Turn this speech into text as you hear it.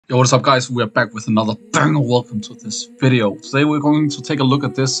Yo, what's up guys, we're back with another banger. Welcome to this video. Today we're going to take a look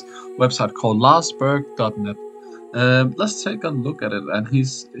at this website called larsberg.net. Let's take a look at it, and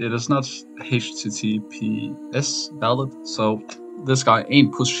it is not HTTPS valid, so this guy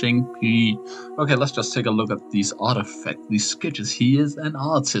ain't pushing P. Okay, let's just take a look at these artifacts, these sketches. He is an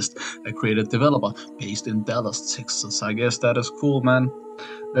artist, a creative developer based in Dallas, Texas. I guess that is cool, man.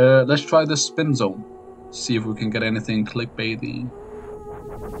 Let's try the spin zone. See if we can get anything clickbaity.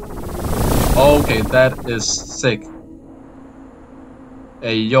 Okay, that is sick.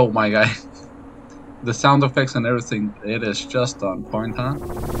 Hey, yo, my guy. The sound effects and everything, it is just on point, huh?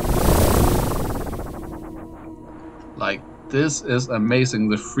 Like, this is amazing.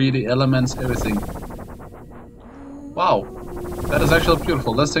 The 3D elements, everything. Wow, that is actually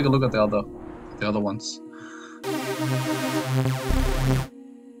beautiful. Let's take a look at the other ones.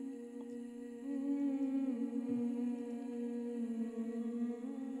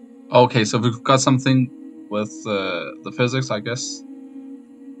 Okay, so we've got something with the physics, I guess.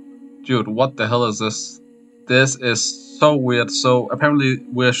 Dude, what the hell is this? This is so weird. So apparently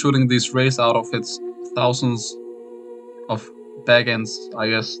we're shooting these rays out of its thousands of backends. I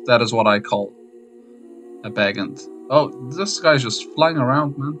guess that is what I call a backend. Oh, this guy's just flying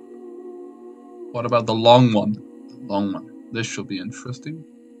around, man. What about the long one? The long one. This should be interesting.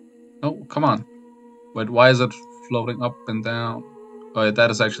 Oh, come on. Wait, why is it floating up and down? Oh, yeah,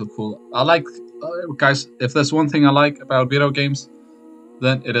 that is actually cool. I like, guys, if there's one thing I like about video games,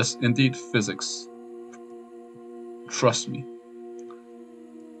 then it is indeed physics. Trust me.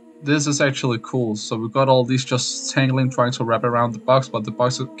 This is actually cool. So we've got all these just tangling, trying to wrap around the box, but the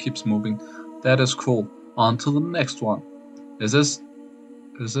box keeps moving. That is cool. On to the next one. Is this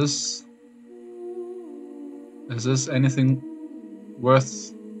anything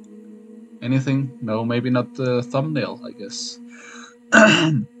worth anything? No, maybe not the thumbnail, I guess.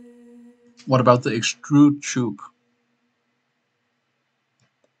 What about the extrude tube?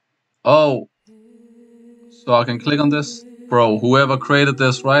 Oh, so I can click on this? Bro, whoever created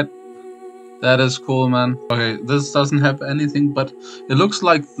this, right? That is cool, man. Okay, this doesn't have anything, but it looks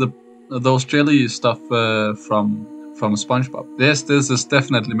like those jelly stuff from SpongeBob. This is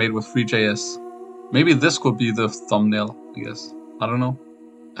definitely made with Three.js. Maybe this could be the thumbnail, I guess. I don't know.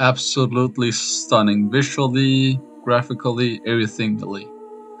 Absolutely stunning. Visually, graphically, everythingly.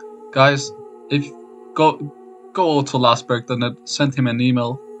 Guys, if go to larsberg.net, send him an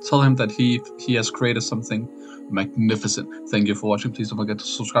email, tell him that he has created something magnificent. Thank you for watching. Please don't forget to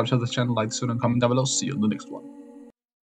subscribe to this channel, like this video, and comment down below. See you in the next one.